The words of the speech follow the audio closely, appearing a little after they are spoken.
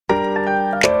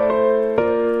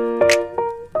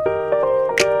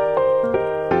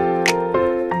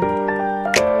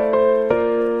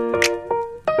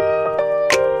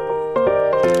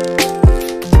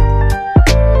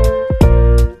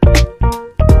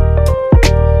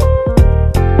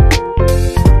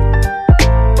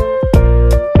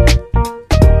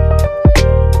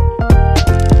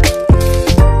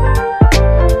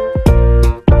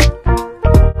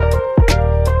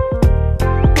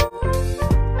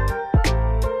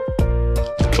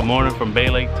morning from Bay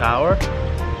Lake Tower.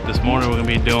 This morning we're gonna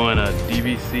be doing a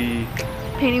DVC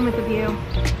painting with a view.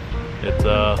 It's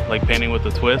like painting with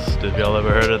a twist, if y'all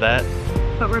ever heard of that.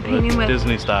 But we're painting with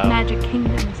Disney style. Magic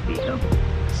Kingdom's view.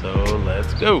 So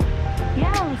let's go.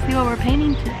 Yeah, let's see what we're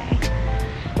painting today.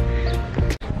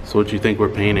 So what you think we're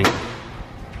painting? I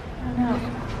don't know.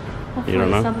 Hopefully You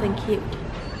don't know? something cute.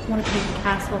 I want to paint a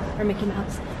castle or Mickey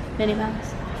Mouse, Minnie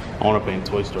Mouse. I want to paint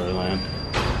Toy Story Land.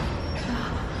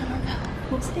 I don't know.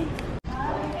 We'll see.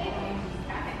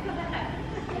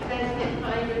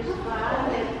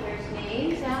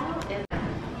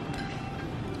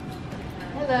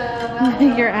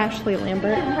 Hello. You're Ashley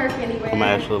Lambert. I'm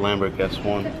Ashley Lambert, guess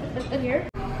one. Here.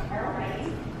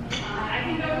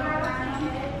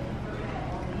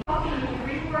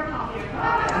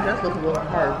 That looks a little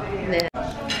hard.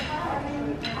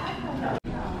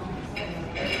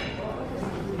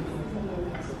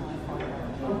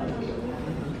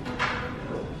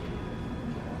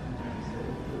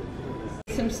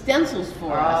 Some stencils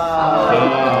for us.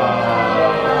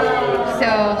 So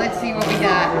let's see what we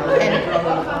got. And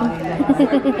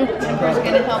Amber's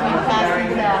going to help me pass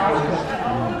these out.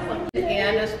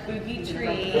 And a spooky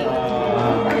tree. And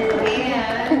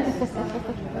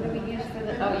what do we use for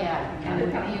the, oh yeah, and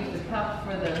we're going to use the cup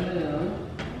for the moon.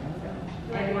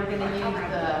 And we're going to use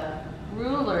the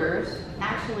rulers.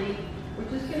 Actually, we're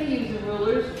just going to use the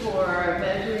rulers for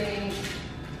measuring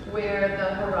where the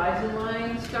horizon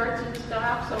line starts and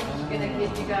stops. So I'm just going to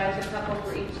give you guys a couple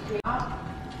for each tree.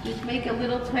 Just make a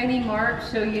little tiny mark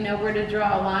so you know where to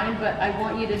draw a line, but I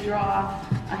want you to draw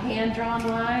a hand-drawn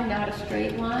line, not a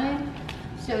straight line.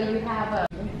 So you have a...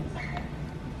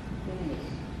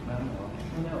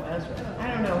 I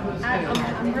don't know who's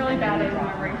I'm really bad at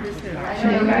remembering who's who. I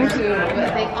don't know who,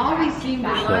 but they always seem to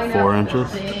line up in the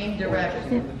same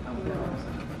direction.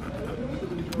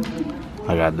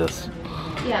 I got this.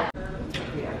 Yeah.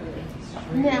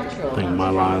 Natural. I think my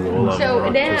lines are a lot So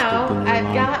more now artistic than your I've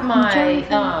line. got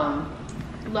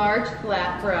my large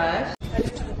flat brush.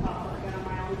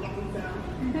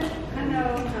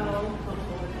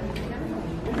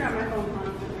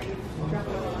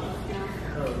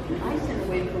 I sent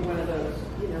away from one of those,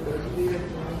 you know, those weird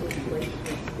ones that you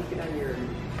stick it on your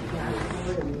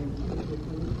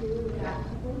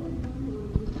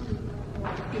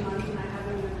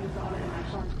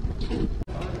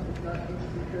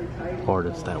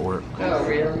Artist at work. Oh,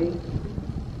 really?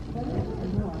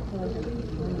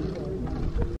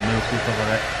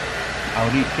 I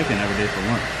would eat chicken every day for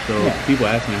lunch. So people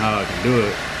ask me how I can do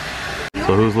it.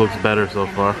 So whose looks better so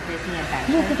far?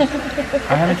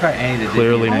 I haven't tried any of the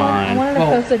Clearly Disney mine. I wanted to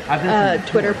post a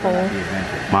Twitter poll.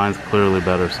 Mine's clearly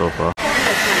better so far.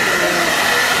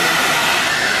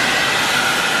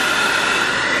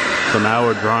 So now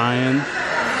we're drying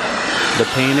the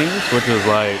paintings, which is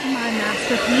like My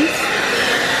masterpiece.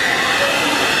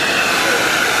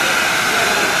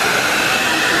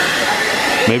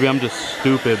 maybe I'm just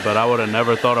stupid, but I would have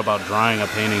never thought about drying a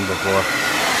painting before.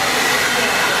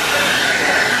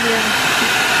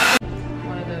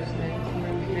 One of those things.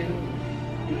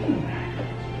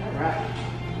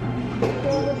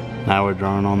 Now we're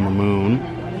drawing on the moon.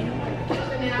 So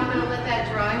now I'm going to let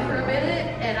that dry for a minute,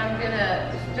 and I'm going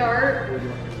to start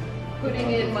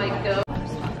putting in my dough.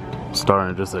 I'm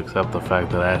starting to just accept the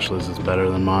fact that Ashley's is better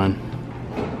than mine.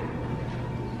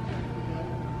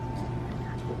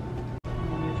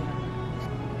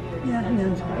 Yeah, I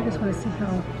just want to see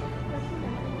how.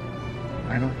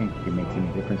 I don't think it makes any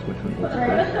difference which one looks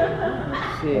better.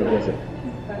 Or does it?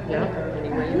 Yeah,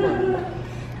 anywhere you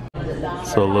want.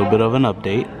 So a little bit of an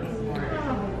update.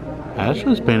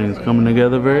 Ashley's painting's coming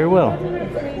together very well.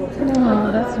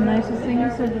 Oh, that's the nicest thing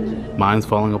you said to me. Mine's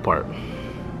falling apart.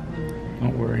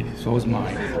 Don't worry, so is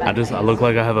mine. I look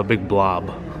like I have a big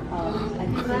blob.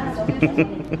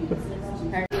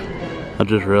 I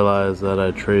just realized that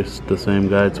I traced the same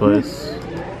guy twice.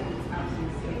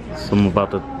 So I'm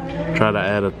about to try to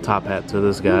add a top hat to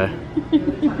this guy.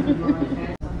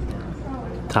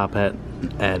 Top hat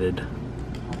added.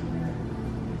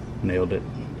 Nailed it.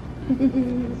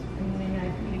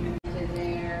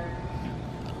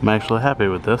 I'm actually happy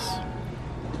with this.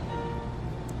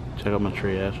 Check out my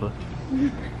tree, Ashley.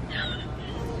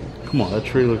 Come on, that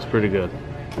tree looks pretty good.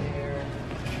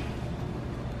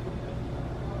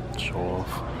 Show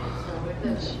off.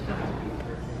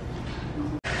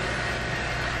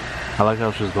 I like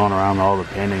how she's going around all the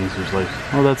paintings. She's like,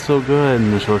 oh, that's so good.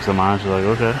 And then she looks at mine, she's like,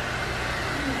 okay.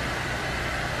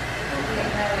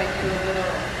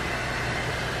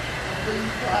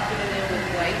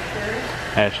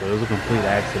 Actually, it was a complete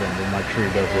accident, but my tree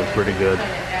does look pretty good.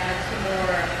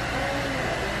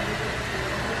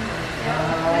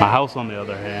 My house, on the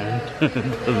other hand,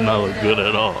 does not look good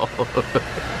at all.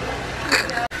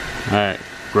 Alright,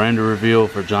 grinder reveal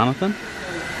for Jonathan.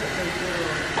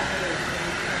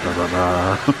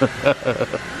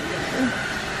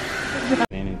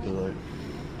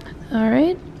 All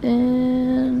right.